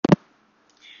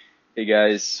Hey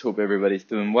guys, hope everybody's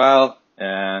doing well.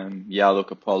 Yeah,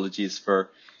 look, apologies for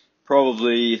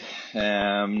probably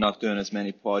not doing as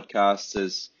many podcasts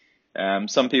as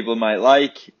some people might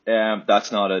like.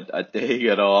 That's not a dig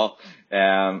at all.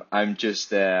 I'm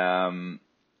just I'm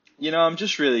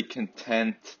just really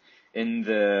content in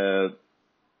the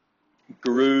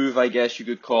groove, I guess you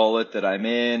could call it, that I'm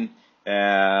in.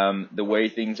 The way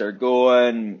things are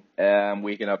going,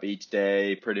 waking up each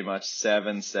day pretty much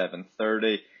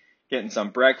 7:30, getting some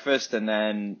breakfast, and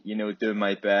then, doing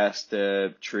my best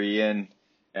to train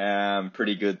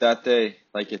pretty good that day.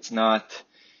 Like it's not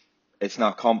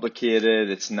complicated,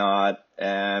 it's not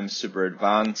super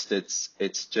advanced.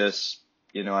 It's just,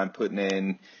 I'm putting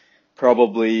in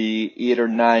probably 8 or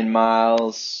 9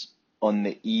 miles on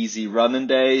the easy running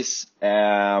days.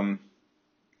 And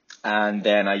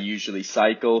then I usually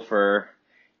cycle for,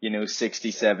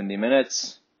 60, 70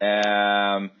 minutes.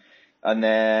 And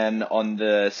then on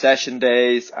the session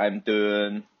days, I'm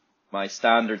doing my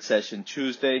standard session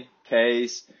Tuesday,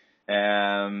 Ks,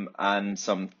 and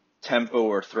some tempo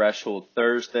or threshold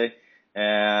Thursday.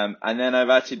 And then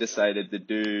I've actually decided to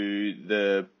do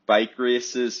the bike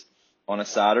races on a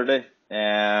Saturday.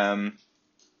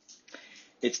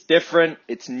 It's different,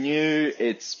 it's new,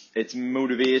 it's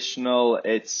motivational,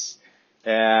 it's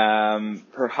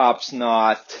perhaps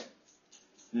not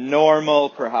normal,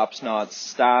 perhaps not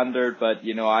standard, but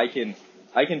I can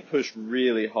push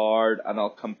really hard, and I'll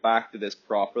come back to this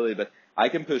properly, but I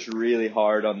can push really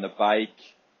hard on the bike,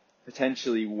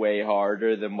 potentially way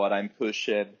harder than what I'm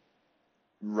pushing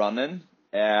running,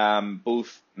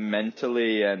 both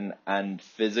mentally and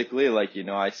physically. Like,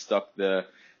 I stuck the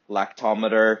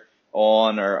lactometer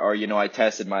on, or I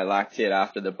tested my lactate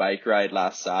after the bike ride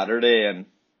last Saturday, and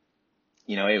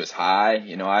it was high.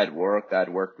 I'd worked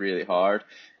really hard.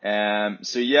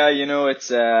 So yeah,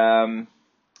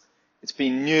 it's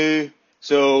been new.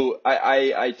 So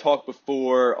I talked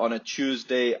before, on a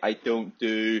Tuesday, I don't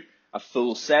do a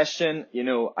full session.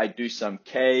 I do some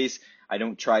Ks. I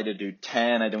don't try to do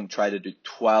 10. I don't try to do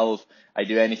 12. I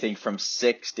do anything from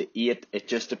 6 to 8. It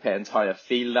just depends how I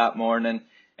feel that morning.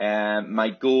 My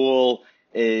goal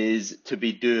is to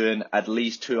be doing at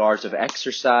least 2 hours of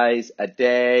exercise a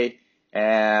day.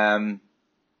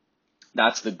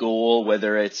 That's the goal,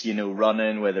 whether it's,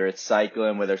 running, whether it's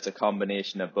cycling, whether it's a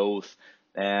combination of both.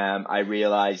 I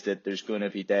realize that there's going to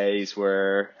be days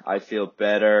where I feel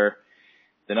better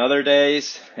than other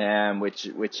days,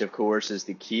 which of course is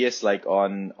the case. Like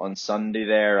on Sunday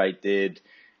there, I did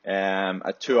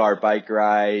a 2 hour bike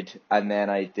ride, and then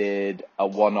I did a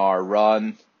 1 hour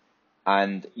run.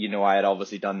 And, I had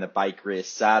obviously done the bike race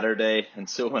Saturday, and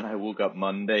so when I woke up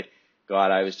Monday,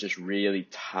 God, I was just really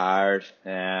tired.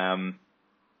 And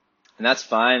that's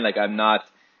fine. Like, I'm not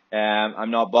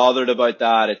bothered about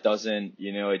that. It doesn't,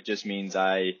 it just means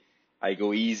I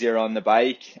go easier on the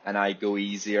bike and I go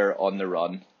easier on the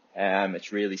run.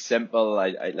 It's really simple.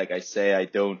 Like I say, I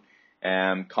don't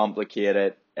complicate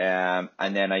it.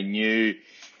 And then I knew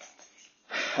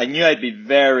I'd be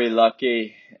very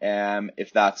lucky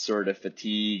if that sort of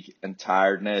fatigue and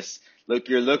tiredness. Look,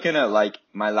 you're looking at, like,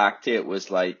 my lactate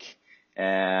was like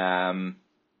 17,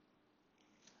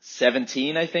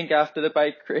 I think, after the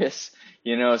bike race.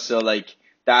 So like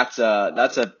that's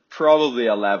probably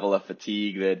a level of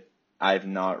fatigue that I've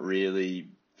not really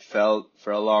felt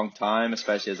for a long time,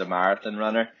 especially as a marathon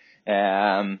runner.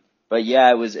 But yeah,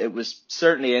 it was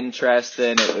certainly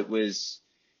interesting. It was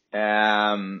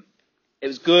good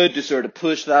to sort of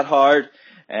push that hard.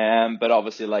 But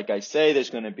obviously, like I say,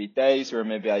 there's going to be days where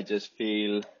maybe I just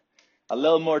feel a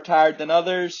little more tired than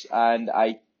others, and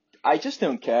I just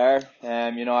don't care.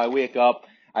 I wake up,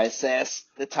 I assess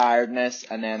the tiredness,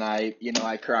 and then I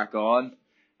crack on.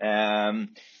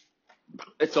 Um,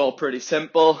 it's all pretty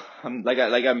simple.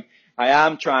 I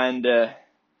am trying to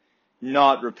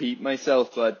not repeat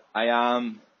myself, but I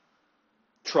am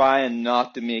trying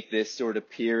not to make this sort of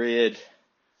period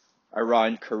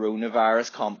around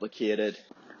coronavirus complicated.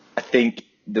 I think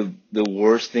the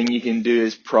worst thing you can do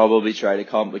is probably try to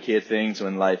complicate things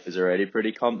when life is already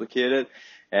pretty complicated.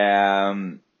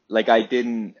 Like I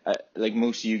didn't, like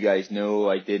most of you guys know,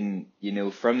 I didn't,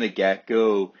 from the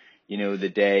get-go, the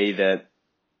day that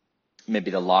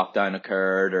maybe the lockdown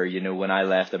occurred, or, when I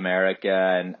left America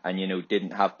and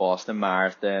didn't have Boston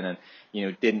Marathon, and,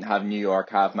 didn't have New York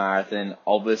Half Marathon.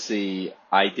 Obviously,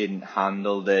 I didn't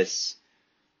handle this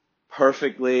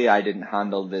perfectly. I didn't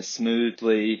handle this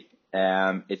smoothly.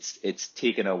 It's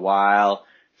taken a while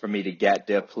for me to get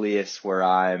to a place where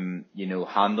I'm,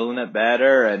 handling it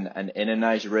better and in a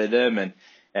nice rhythm. And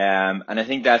I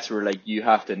think that's where, like, you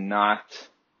have to not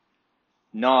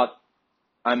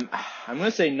I'm I'm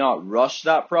gonna say not rush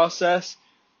that process,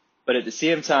 but at the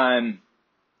same time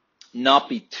not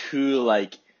be too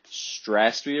like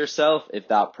stressed with yourself if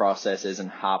that process isn't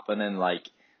happening like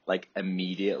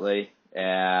immediately.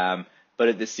 But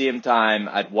at the same time,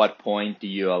 at what point do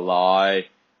you allow,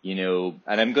 and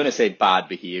I'm gonna say bad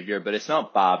behavior, but it's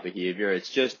not bad behavior. It's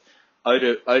just out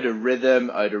of rhythm,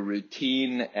 out of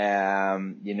routine,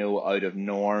 out of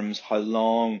norms. How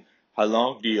long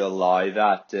do you allow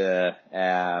that to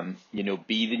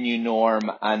be the new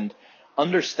norm, and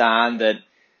understand that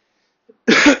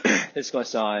it's going to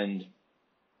sound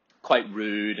quite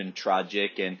rude and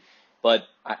tragic, but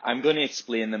I'm going to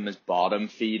explain them as bottom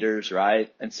feeders,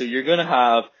 right? And so you're going to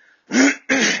have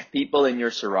people in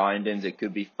your surroundings. It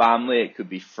could be family, it could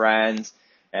be friends,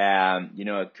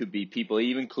 it could be people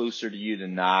even closer to you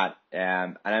than that.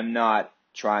 And I'm not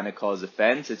trying to cause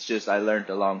offense. It's just I learned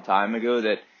a long time ago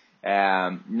that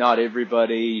not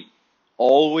everybody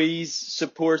always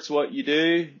supports what you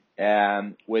do.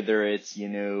 Whether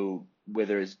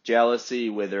it's jealousy,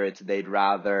 whether it's they'd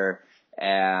rather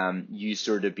you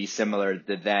sort of be similar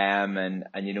to them, and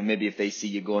maybe if they see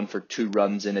you going for 2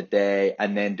 runs in a day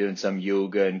and then doing some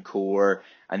yoga and core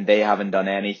and they haven't done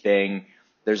anything,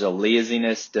 there's a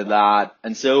laziness to that.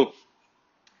 And so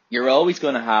you're always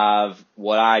going to have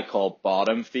what I call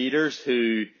bottom feeders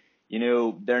who,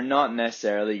 they're not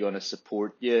necessarily going to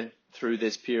support you through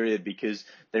this period because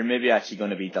they're maybe actually going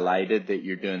to be delighted that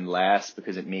you're doing less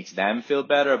because it makes them feel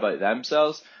better about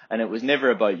themselves. And it was never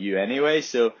about you anyway.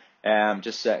 So,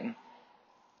 just a second.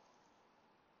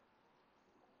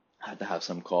 I had to have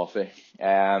some coffee.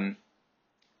 And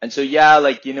so, yeah,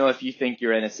 if you think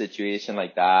you're in a situation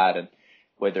like that, and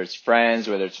whether it's friends,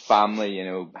 whether it's family,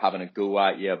 having a go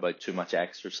at you about too much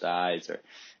exercise, or,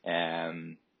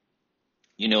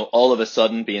 all of a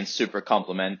sudden being super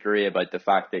complimentary about the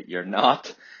fact that you're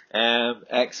not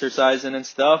exercising and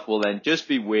stuff, well, then just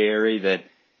be wary that,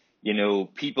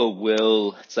 people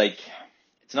will, it's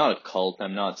not a cult,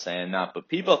 I'm not saying that, but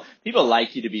people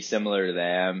like you to be similar to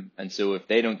them. And so if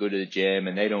they don't go to the gym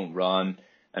and they don't run,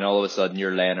 and all of a sudden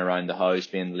you're laying around the house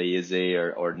being lazy,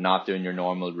 or not doing your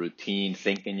normal routine,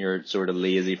 thinking you're sort of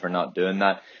lazy for not doing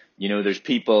that, there's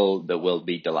people that will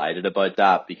be delighted about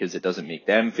that because it doesn't make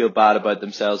them feel bad about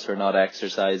themselves for not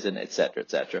exercising, etc.,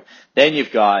 etc. Then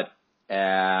you've got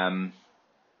the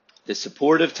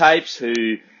supportive types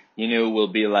who, will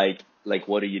be like,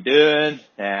 what are you doing?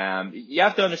 You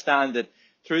have to understand that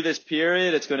through this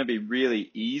period, it's going to be really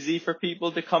easy for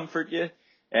people to comfort you.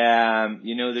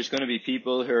 There's going to be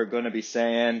people who are going to be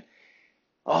saying,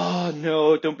 oh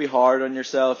no, don't be hard on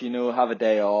yourself, have a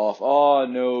day off. Oh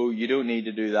no, you don't need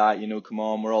to do that. Come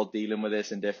on, we're all dealing with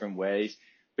this in different ways.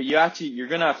 But you're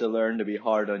going to have to learn to be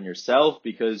hard on yourself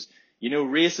because,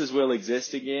 races will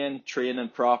exist again, training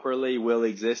properly will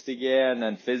exist again,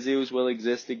 and physios will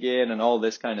exist again, and all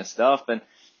this kind of stuff. And,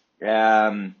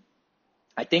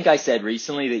 I think I said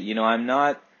recently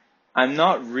that, I'm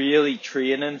not really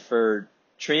training for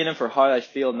how I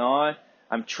feel now.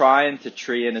 I'm trying to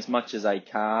train as much as I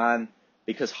can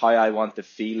because how I want to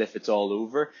feel if it's all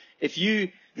over. If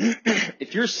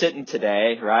you're sitting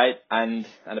today, right, and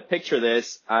I picture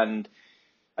this, and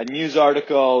a news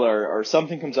article or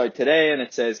something comes out today and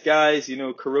it says, guys,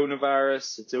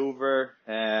 coronavirus, it's over,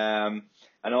 and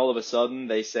all of a sudden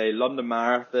they say London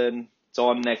Marathon, it's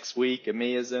on next week,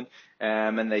 amazing,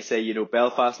 and they say,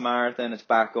 Belfast Marathon, it's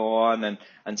back on,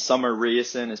 and summer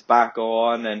racing is back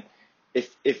on, and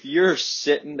if you're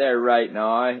sitting there right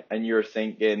now and you're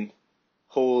thinking,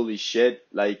 holy shit,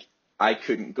 I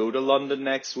couldn't go to London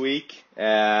next week,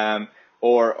 or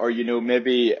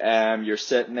maybe you're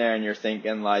sitting there and you're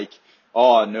thinking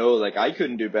oh no, I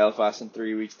couldn't do Belfast in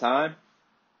 3 weeks time.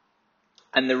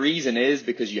 And the reason is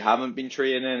because you haven't been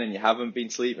training and you haven't been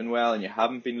sleeping well and you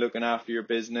haven't been looking after your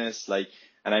business,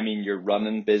 and I mean your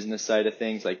running business side of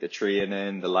things, like the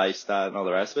training, the lifestyle and all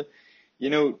the rest of it.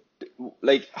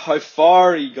 How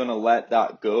far are you going to let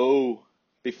that go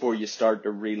before you start to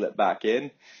reel it back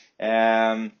in?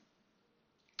 And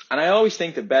I always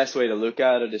think the best way to look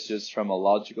at it is just from a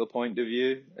logical point of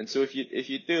view. And so if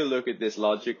you do look at this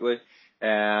logically,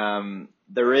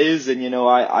 there is, and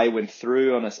I went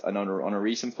through on a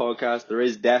recent podcast, there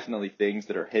is definitely things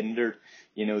that are hindered.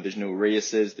 There's no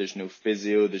races, there's no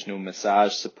physio, there's no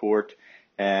massage support.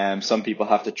 Some people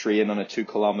have to train on a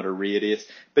 2-kilometer radius.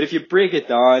 But if you break it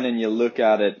down and you look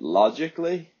at it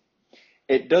logically,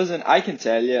 it doesn't. I can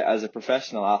tell you, as a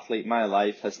professional athlete, my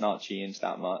life has not changed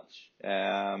that much.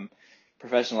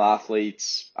 Professional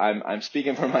athletes, I'm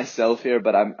speaking for myself here,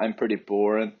 but I'm pretty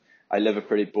boring. I live a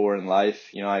pretty boring life.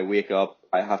 I wake up,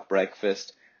 I have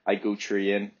breakfast, I go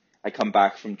train, I come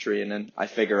back from training, I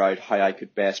figure out how I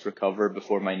could best recover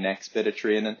before my next bit of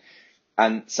training.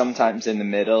 And sometimes in the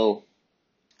middle,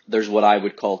 there's what I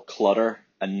would call clutter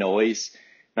and noise.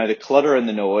 Now, the clutter and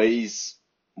the noise,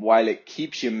 while it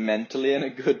keeps you mentally in a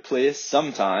good place,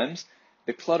 sometimes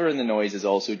the clutter and the noise is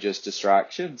also just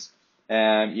distractions.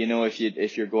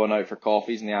 If you're going out for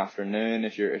coffees in the afternoon,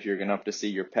 if you're going up to see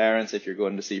your parents, if you're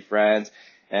going to see friends,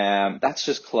 that's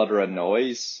just clutter and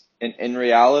noise. In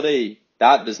reality,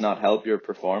 that does not help your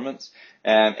performance.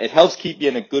 It helps keep you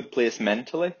in a good place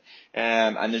mentally.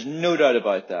 And there's no doubt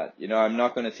about that. I'm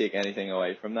not going to take anything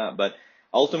away from that. But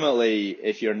ultimately,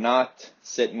 if you're not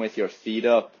sitting with your feet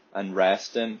up and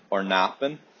resting or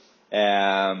napping,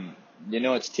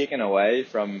 it's taken away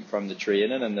from the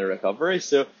training and the recovery.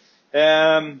 So,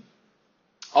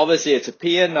 obviously it's a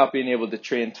pain not being able to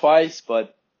train twice,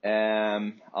 but,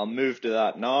 I'll move to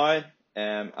that now.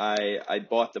 I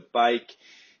bought the bike,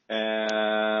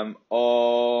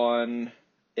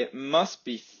 it must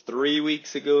be 3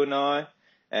 weeks ago now,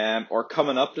 or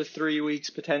coming up to 3 weeks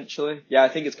potentially. Yeah, I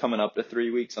think it's coming up to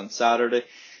 3 weeks on Saturday.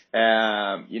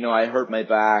 I hurt my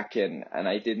back and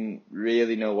I didn't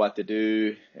really know what to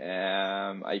do.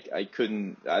 I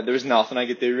couldn't, there was nothing I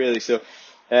could do really. So,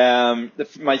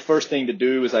 my first thing to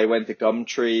do was I went to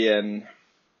Gumtree and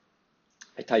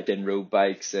I typed in road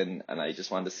bikes and I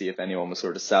just wanted to see if anyone was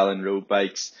sort of selling road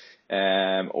bikes,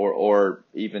 or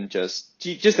even just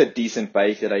a decent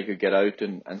bike that I could get out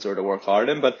and sort of work hard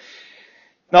in. But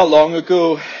not long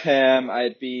ago, I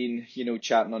had been,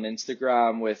 chatting on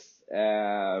Instagram with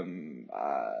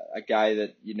a guy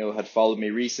that had followed me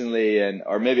recently,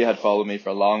 or maybe had followed me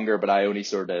for longer, but I only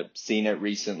sort of seen it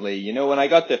recently. When I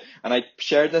got and I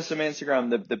shared this on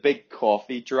Instagram, the big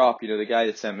coffee drop. The guy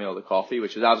that sent me all the coffee,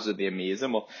 which was absolutely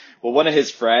amazing. Well, one of his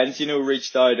friends,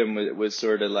 reached out and was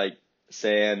sort of like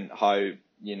saying how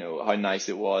nice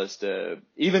it was to,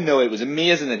 even though it was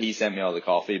amazing that he sent me all the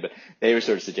coffee, but they were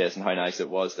sort of suggesting how nice it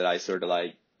was that I sort of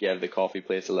like gave the coffee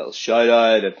place a little shout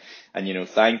out and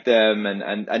thank them.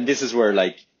 And this is where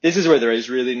there is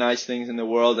really nice things in the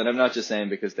world. And I'm not just saying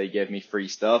because they give me free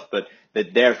stuff, but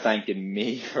that they're thanking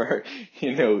me for,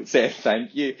 saying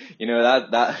thank you.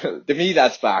 That to me,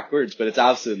 that's backwards, but it's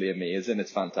absolutely amazing.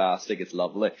 It's fantastic. It's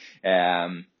lovely.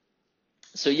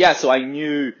 So I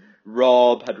knew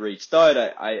Rob had reached out.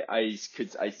 I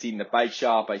seen the bike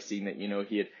shop. I seen that,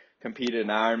 he had competed in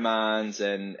Ironmans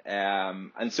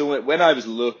and so when I was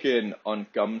looking on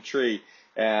Gumtree,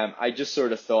 I just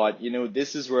sort of thought,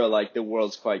 this is where like the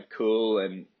world's quite cool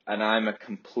and I'm a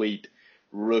complete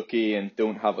rookie and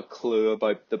don't have a clue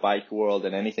about the bike world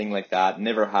and anything like that.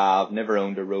 Never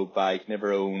owned a road bike,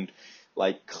 never owned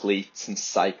like cleats and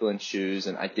cycling shoes,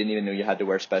 and I didn't even know you had to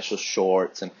wear special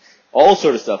shorts and all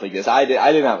sort of stuff like this. I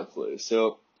didn't have a clue.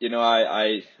 So,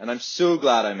 I'm so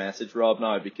glad I messaged Rob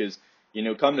now because,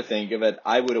 come to think of it,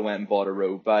 I would have went and bought a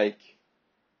road bike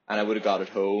and I would have got it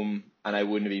home and I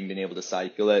wouldn't have even been able to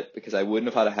cycle it because I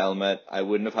wouldn't have had a helmet. I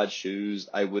wouldn't have had shoes.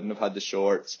 I wouldn't have had the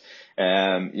shorts.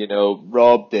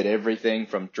 Rob did everything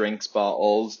from drinks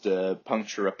bottles to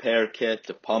puncture repair kit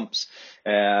to pumps.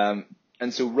 And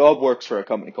so Rob works for a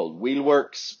company called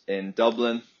Wheelworks in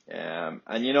Dublin.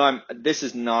 This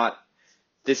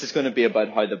is going to be about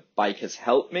how the bike has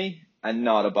helped me and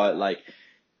not about like,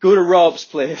 go to Rob's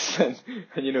place and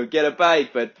get a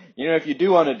bike. But, if you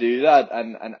do want to do that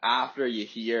and after you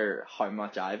hear how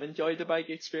much I've enjoyed the bike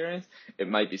experience, it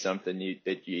might be something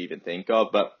that you even think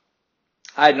of. But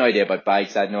I had no idea about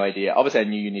bikes. I had no idea. Obviously, I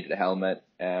knew you needed a helmet.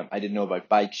 I didn't know about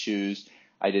bike shoes.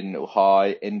 I didn't know how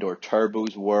indoor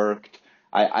turbos worked.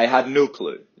 I had no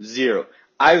clue. Zero.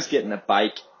 I was getting a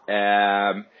bike,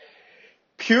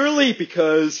 purely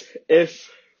because if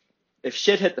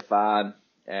shit hit the fan,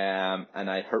 and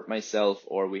I hurt myself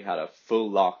or we had a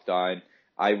full lockdown,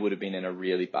 I would have been in a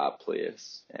really bad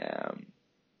place.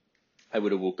 I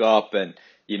would have woke up and,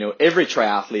 every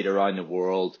triathlete around the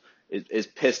world is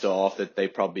pissed off that they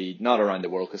probably, not around the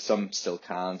world because some still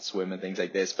can't swim and things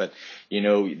like this, but,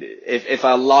 if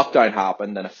a lockdown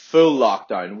happened and a full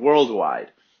lockdown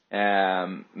worldwide,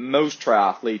 most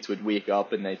triathletes would wake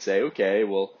up and they'd say, okay,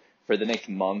 well, for the next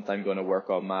month, I'm going to work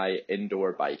on my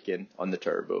indoor biking on the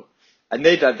turbo. And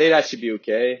they'd actually be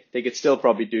okay. They could still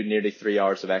probably do nearly 3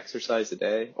 hours of exercise a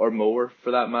day or more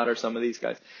for that matter, some of these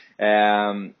guys.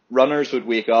 Runners would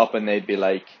wake up and they'd be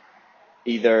like,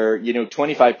 either,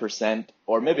 25%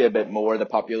 or maybe a bit more, the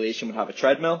population would have a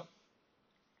treadmill.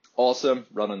 Awesome,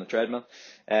 run on the treadmill.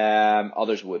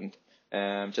 Others wouldn't.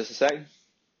 Just a second.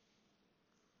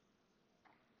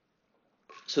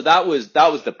 So that was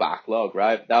the backlog,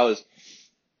 right? That was,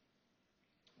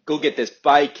 go get this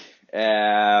bike.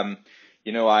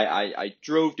 I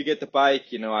drove to get the bike.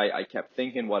 I kept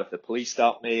thinking, what if the police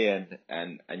stopped me? And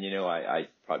I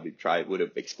probably would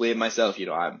have explained myself,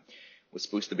 I was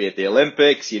supposed to be at the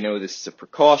Olympics, this is a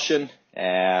precaution.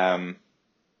 And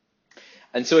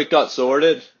so it got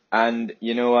sorted, and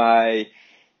I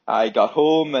got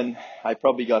home, and I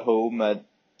probably got home at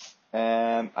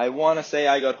I want to say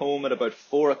I got home at about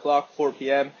 4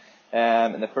 p.m.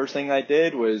 And the first thing I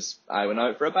did was I went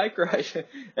out for a bike ride.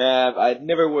 I'd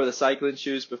never wore the cycling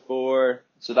shoes before,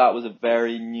 so that was a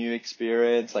very new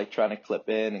experience, like trying to clip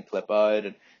in and clip out,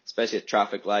 and especially at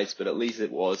traffic lights. But at least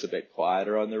it was a bit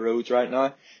quieter on the roads right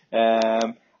now.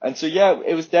 And so yeah,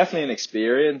 it was definitely an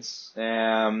experience.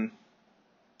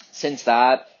 Since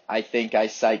that, I think I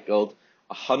cycled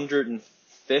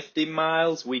 150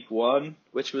 miles week one,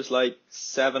 which was like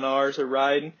 7 hours of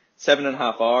riding,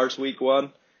 7.5 hours week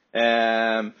one.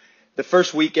 The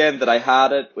first weekend that I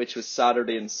had it, which was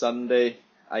Saturday and Sunday,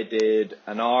 I did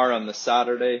an hour on the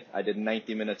Saturday, I did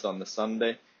 90 minutes on the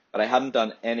Sunday, but I hadn't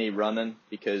done any running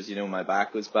because, my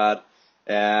back was bad.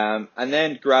 And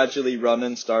then gradually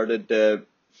running started to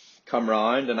come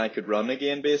round and I could run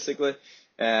again, basically.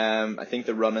 I think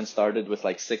the running started with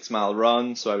like 6 mile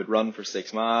runs, so I would run for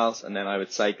 6 miles and then I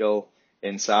would cycle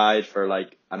inside for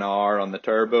like an hour on the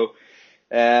turbo.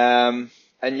 And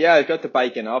yeah, I got the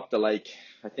biking up to I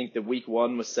think the week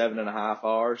one was 7.5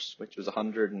 hours, which was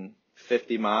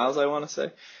 150 miles, I want to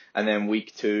say. And then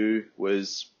week two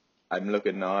was, I'm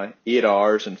looking now, 8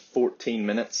 hours and 14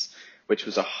 minutes, which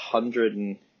was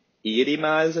 180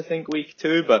 miles, I think, week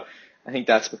two. But I think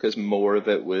that's because more of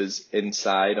it was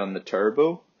inside on the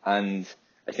turbo, and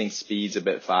I think speed's a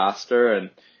bit faster,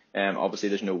 and obviously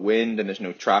there's no wind and there's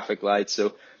no traffic lights.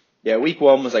 So yeah, week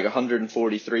one was like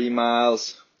 143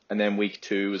 miles, and then week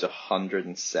two was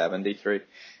 173.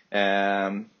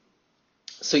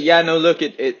 So yeah, no, look,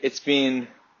 it's been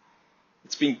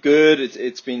good.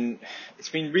 It's been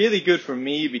really good for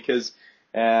me because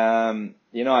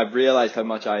I've realized how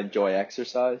much I enjoy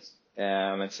exercise.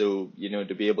 And so,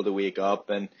 to be able to wake up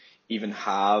and even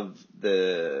have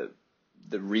the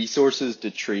resources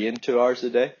to train 2 hours a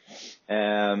day.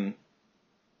 I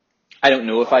don't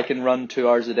know if I can run 2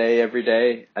 hours a day every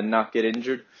day and not get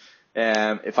injured.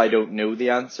 If I don't know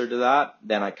the answer to that,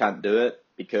 then I can't do it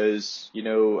because,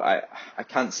 I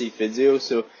can't see physio.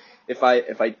 So if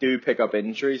I do pick up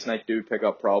injuries and I do pick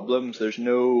up problems, there's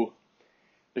no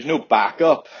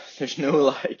backup. There's no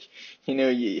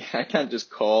I can't just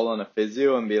call on a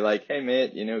physio and be like, hey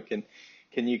mate,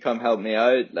 can you come help me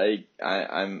out? Like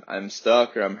I'm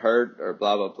stuck or I'm hurt or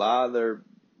blah blah blah.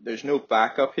 There's no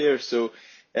backup here. So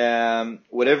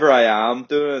whatever I am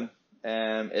doing,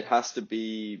 it has to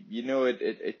be,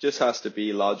 it just has to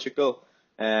be logical.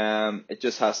 It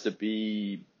just has to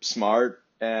be smart.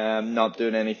 Not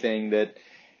doing anything that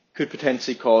could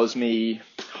potentially cause me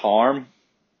harm.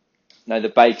 Now, the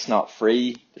bike's not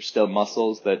free. There's still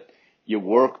muscles that you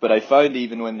work, but I found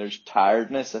even when there's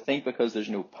tiredness, I think because there's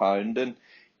no pounding,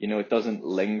 it doesn't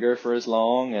linger for as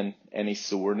long, and any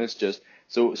soreness just,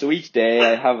 so each day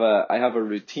I have a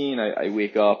routine. I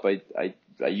wake up, I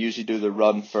usually do the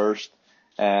run first,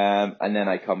 and then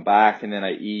I come back and then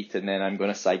I eat, and then I'm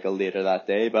going to cycle later that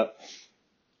day. But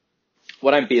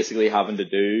what I'm basically having to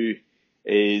do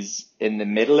is in the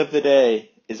middle of the day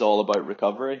is all about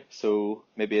recovery. So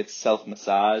maybe it's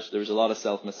self-massage. There was a lot of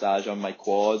self-massage on my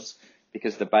quads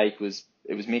because the bike was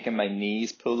making my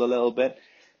knees pull a little bit.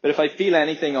 But if I feel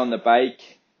anything on the bike,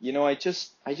 I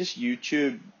just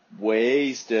YouTube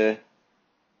ways to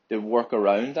work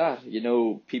around that.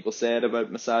 People said about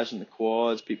massaging the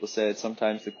quads. People said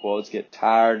sometimes the quads get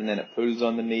tired and then it pulls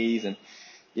on the knees. And,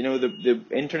 the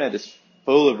internet is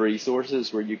full of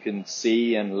resources where you can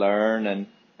see and learn and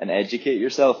educate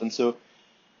yourself. And so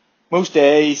most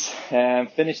days,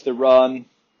 finish the run,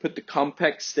 put the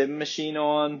compact stim machine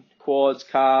on, quads,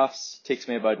 calves, takes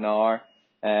me about an hour.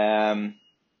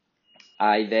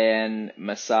 I then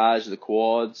massage the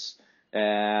quads,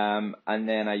 and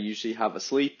then I usually have a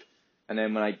sleep. And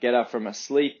then when I get up from a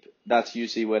sleep, that's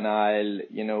usually when I'll,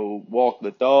 walk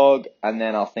the dog, and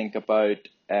then I'll think about,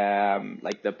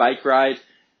 the bike ride.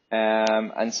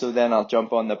 And so then I'll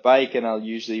jump on the bike and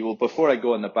before I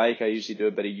go on the bike, I usually do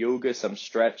a bit of yoga, some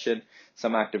stretching,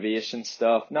 some activation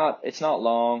stuff. It's not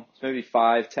long. It's maybe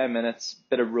 5-10 minutes,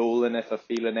 bit of rolling if I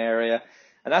feel an area.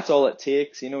 And that's all it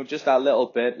takes, just that little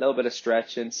bit of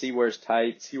stretching, see where's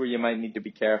tight, see where you might need to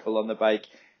be careful on the bike.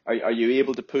 Are you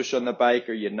able to push on the bike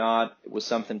or you're not? Was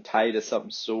something tight? Is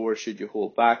something sore? Should you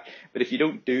hold back? But if you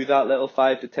don't do that little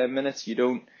 5 to 10 minutes,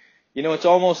 it's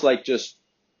almost like just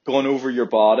going over your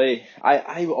body.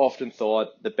 I often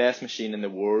thought the best machine in the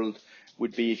world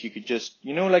would be if you could just,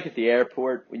 like at the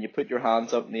airport when you put your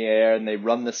hands up in the air and they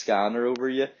run the scanner over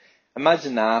you.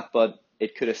 Imagine that, but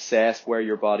it could assess where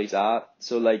your body's at.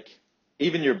 So like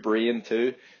even your brain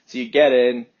too. So you get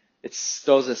in, it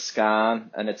does a scan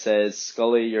and it says,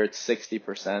 Scully, you're at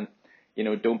 60%.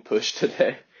 Don't push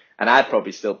today. And I'd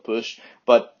probably still push,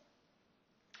 but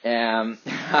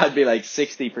I'd be like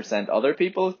 60% other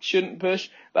people shouldn't push,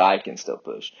 but I can still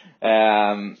push.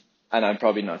 And I'm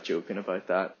probably not joking about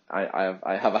that.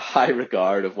 I have a high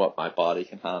regard of what my body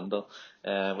can handle,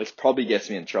 which probably gets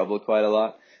me in trouble quite a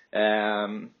lot.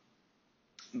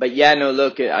 But yeah, no,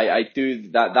 look, I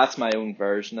do that. That's my own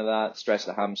version of that. Stretch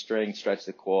the hamstring, stretch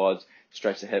the quads,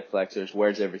 stretch the hip flexors.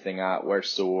 Where's everything at? Where's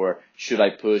sore? Should I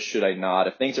push? Should I not?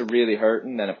 If things are really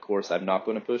hurting, then of course I'm not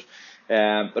going to push.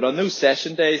 But on those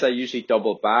session days, I usually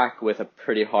double back with a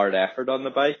pretty hard effort on the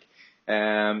bike.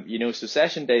 So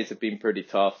session days have been pretty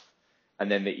tough. And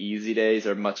then the easy days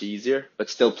are much easier, but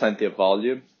still plenty of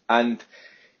volume. And,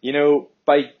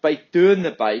 by doing the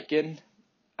biking,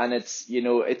 and it's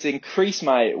increased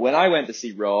when I went to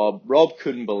see Rob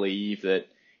couldn't believe that,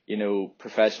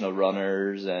 professional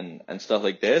runners and stuff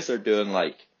like this are doing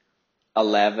like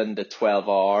 11 to 12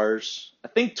 hours. I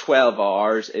think 12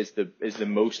 hours is the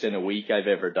most in a week I've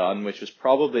ever done, which was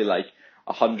probably like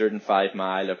 105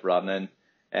 mile of running,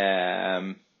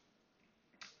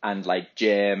 and like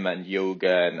gym and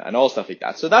yoga and all stuff like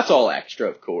that. So that's all extra,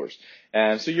 of course.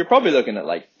 So you're probably looking at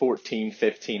like 14,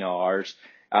 15 hours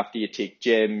after you take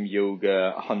gym,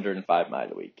 yoga, 105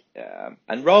 mile a week.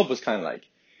 And Rob was kind of like,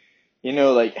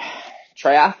 like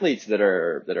triathletes that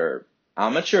are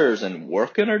amateurs and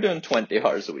working are doing 20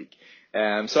 hours a week.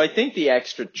 So I think the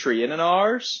extra training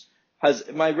hours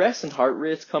my rest and heart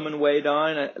rate's coming way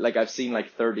down. Like I've seen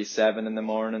like 37 in the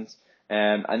mornings.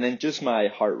 And then just my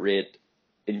heart rate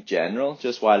in general,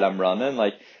 just while I'm running.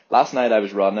 Like last night I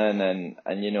was running and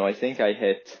I think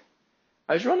I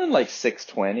was running like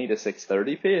 620 to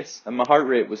 630 pace and my heart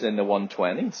rate was in the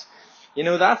 120s.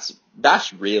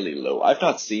 That's really low. I've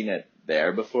not seen it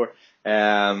there before.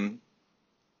 So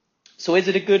is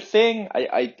it a good thing?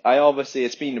 I obviously,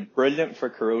 it's been brilliant for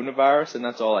coronavirus and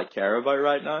that's all I care about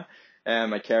right now.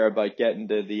 I care about getting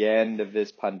to the end of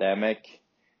this pandemic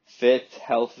fit,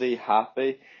 healthy,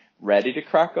 happy, ready to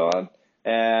crack on.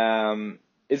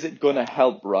 Is it going to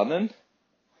help running?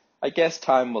 I guess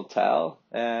time will tell.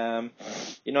 I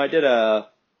did a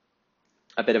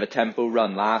bit of a tempo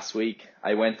run last week.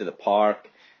 I went to the park.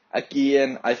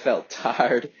 Again, I felt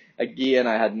tired. Again,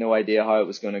 I had no idea how it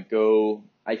was going to go.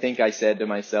 I think I said to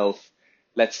myself,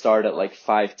 let's start at like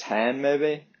 5:10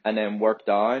 maybe, and then work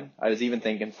down. I was even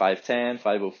thinking 5:10,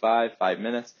 5:05, 5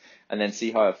 minutes, and then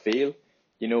see how I feel.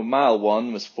 Mile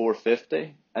 1 was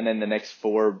 4:50, and then the next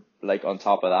 4, like on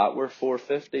top of that, were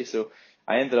 4:50. So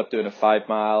I ended up doing a 5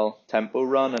 mile tempo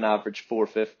run and averaged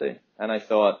 4:50. And I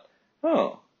thought,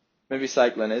 maybe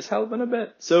cycling is helping a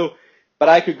bit. So, but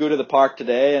I could go to the park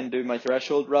today and do my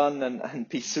threshold run and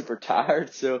be super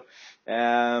tired. So,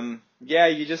 yeah,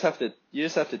 you just have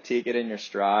to take it in your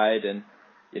stride. And,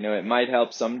 it might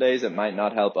help some days. It might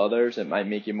not help others. It might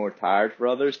make you more tired for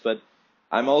others. But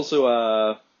I'm also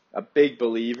a big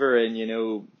believer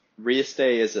in, race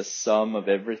day is a sum of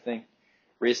everything.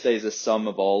 Race day is a sum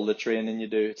of all the training you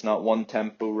do. It's not one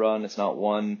tempo run. It's not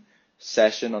one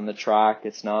session on the track.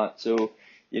 It's not. So,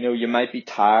 you might be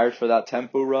tired for that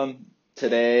tempo run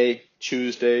today,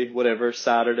 Tuesday, whatever,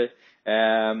 Saturday.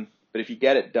 But if you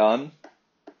get it done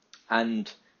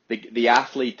and the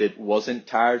athlete that wasn't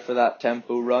tired for that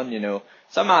tempo run,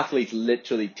 some athletes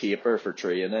literally taper for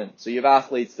training. So you have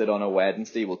athletes that on a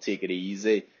Wednesday will take it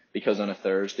easy because on a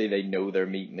Thursday they know they're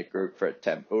meeting the group for a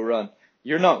tempo run.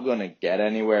 You're not going to get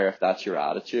anywhere if that's your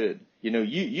attitude.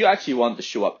 You actually want to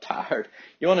show up tired.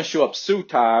 You want to show up so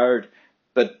tired,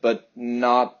 but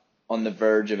not on the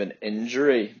verge of an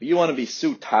injury. But you want to be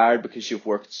so tired because you've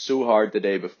worked so hard the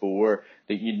day before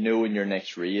that in your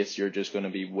next race you're just going to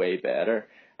be way better.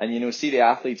 And see the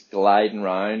athletes gliding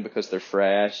around because they're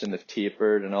fresh and they've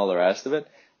tapered and all the rest of it.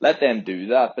 Let them do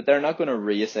that, but they're not going to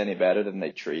race any better than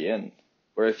they train.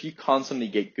 Where if you constantly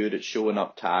get good at showing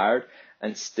up tired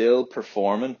and still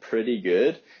performing pretty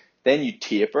good, then you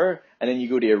taper and then you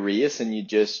go to a race and you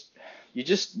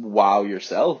just wow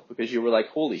yourself because you were like,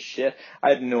 holy shit, I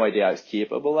had no idea I was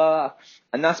capable of that.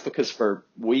 And that's because for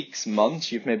weeks,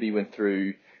 months, you've maybe went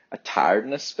through a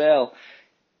tiredness spell.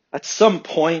 At some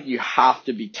point, you have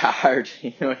to be tired.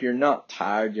 If you're not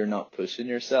tired, you're not pushing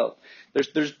yourself.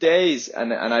 There's days,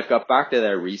 and I've got back to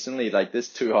there recently, like this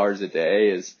 2 hours a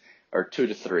day or 2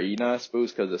 to 3 now, I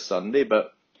suppose, because of Sunday,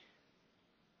 but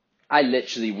I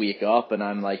literally wake up and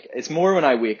I'm like, it's more when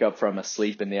I wake up from a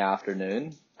sleep in the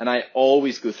afternoon And I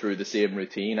always go through the same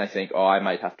routine. I think, oh, I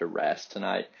might have to rest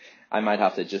tonight. I might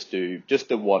have to just do just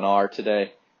the 1 hour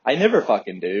today. I never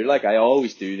fucking do. Like, I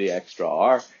always do the extra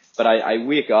hour. But I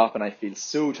wake up and I feel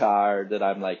so tired that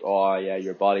I'm like, oh yeah,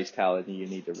 your body's telling you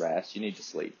need to rest, you need to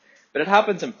sleep. But it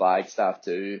happens in Flagstaff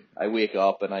too. I wake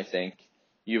up and I think,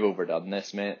 you've overdone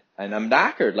this, mate. And I'm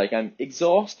knackered, like I'm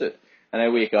exhausted. And I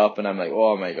wake up and I'm like,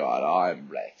 oh my God, oh, I'm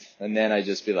wrecked. And then I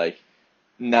just be like,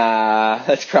 nah,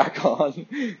 let's crack on.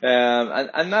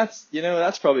 And that's,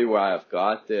 that's probably where I've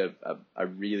got a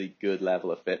really good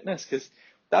level of fitness, because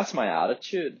that's my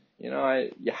attitude. You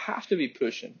have to be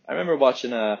pushing. I remember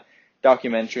watching a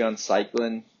documentary on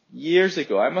cycling years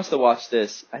ago. I must have watched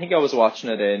this. I think I was watching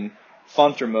it in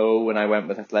Fontramaux when I went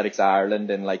with Athletics Ireland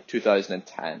in like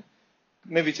 2010.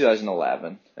 Maybe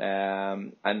 2011.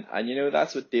 And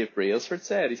that's what Dave Brailsford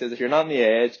said. He says, if you're not on the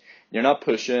edge, you're not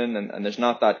pushing, and there's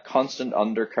not that constant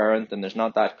undercurrent, and there's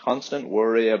not that constant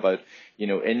worry about,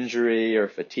 injury or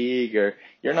fatigue, or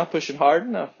you're not pushing hard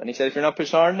enough. And he said, if you're not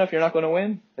pushing hard enough, you're not going to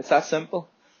win. It's that simple.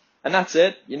 And that's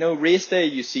it. Race day,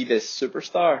 you see this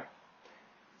superstar.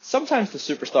 Sometimes the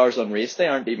superstars on race day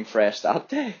aren't even fresh that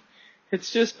day.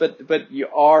 It's just, but you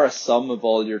are a sum of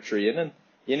all your training.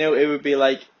 It would be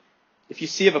like, if you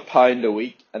save £1 a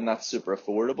week and that's super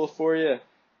affordable for you,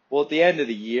 well, at the end of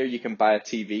the year, you can buy a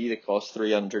TV that costs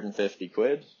 350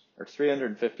 quid, or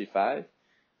 365,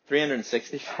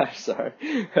 sorry.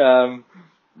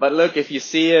 But look, if you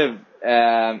save,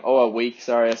 a week,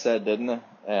 sorry, I said, didn't I?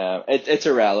 It's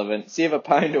irrelevant. Save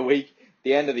 £1 a week, at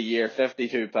the end of the year,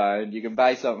 £52. You can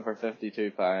buy something for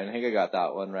 £52. I think I got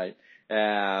that one right.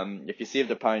 If you saved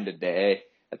 £1 a day,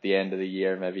 at the end of the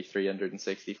year, maybe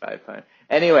 £365.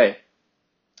 Anyway,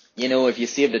 if you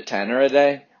saved a tenner a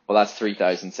day, well, that's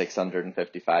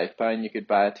 £3,655 you could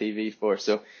buy a TV for.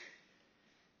 So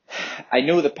I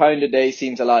know the pound a day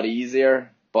seems a lot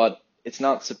easier, but it's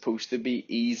not supposed to be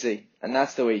easy. And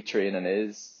that's the way training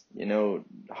is.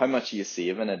 How much are you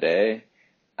saving a day?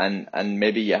 And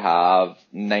maybe you have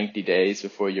 90 days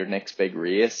before your next big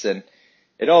race, and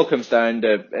it all comes down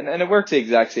to, and it works the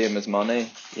exact same as money.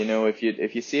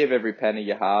 If you save every penny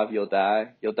you have, you'll die.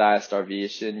 You'll die of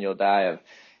starvation. You'll die of,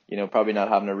 probably not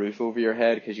having a roof over your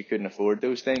head because you couldn't afford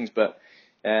those things. But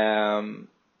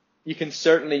you could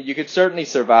certainly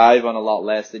survive on a lot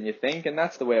less than you think, and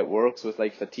that's the way it works with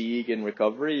like fatigue and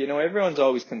recovery. Everyone's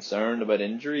always concerned about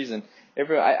injuries, and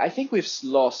I think we've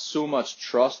lost so much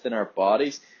trust in our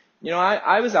bodies.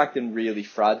 I was acting really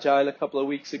fragile a couple of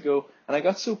weeks ago, and I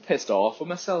got so pissed off with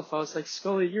myself. I was like,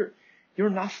 Scully, you're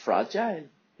not fragile.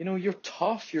 You're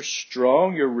tough, you're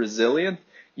strong, you're resilient.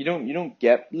 You don't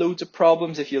get loads of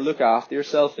problems if you look after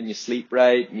yourself and you sleep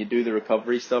right and you do the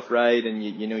recovery stuff right and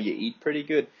you eat pretty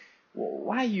good.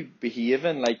 Why are you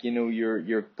behaving like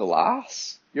you're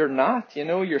glass? You're not.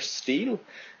 You're steel.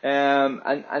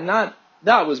 And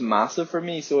that was massive for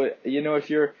me. So if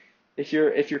you're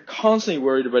constantly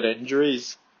worried about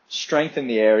injuries, strengthen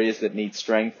the areas that need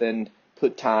strengthened.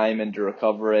 Put time into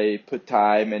recovery. Put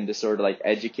time into sort of like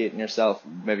educating yourself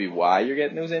maybe why you're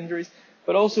getting those injuries.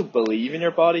 But also believe in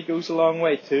your body goes a long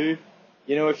way too.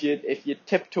 If you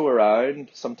tiptoe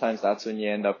around, sometimes that's when you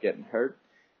end up getting hurt.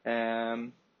 But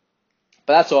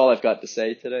that's all I've got to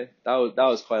say today. That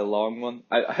was quite a long one.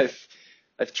 I've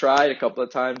tried a couple of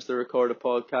times to record a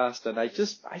podcast, and I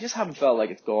just haven't felt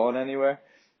like it's gone anywhere.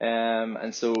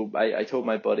 And so I told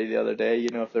my buddy the other day,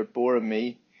 if they're boring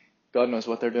me, God knows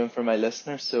what they're doing for my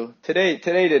listeners. So today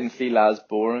didn't feel as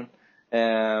boring.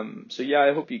 So yeah,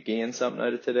 I hope you gain something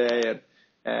out of today.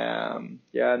 And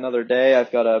another day.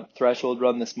 I've got a threshold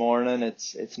run this morning.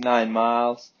 It's 9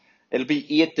 miles. It'll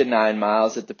be 8 to 9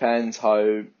 miles. It depends how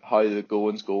the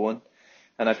going's going.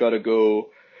 And I've got to go a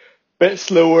bit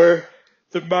slower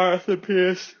than marathon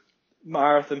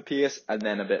pace, and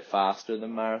then a bit faster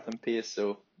than marathon pace.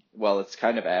 So, well, it's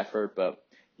kind of effort, but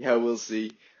yeah, we'll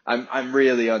see. I'm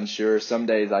really unsure. Some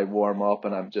days I warm up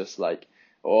and I'm just like,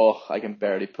 oh, I can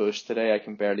barely push today. I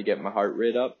can barely get my heart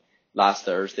rate up. Last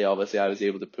Thursday, obviously, I was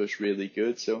able to push really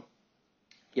good. So,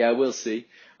 yeah, we'll see.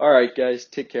 All right, guys,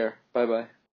 take care. Bye-bye.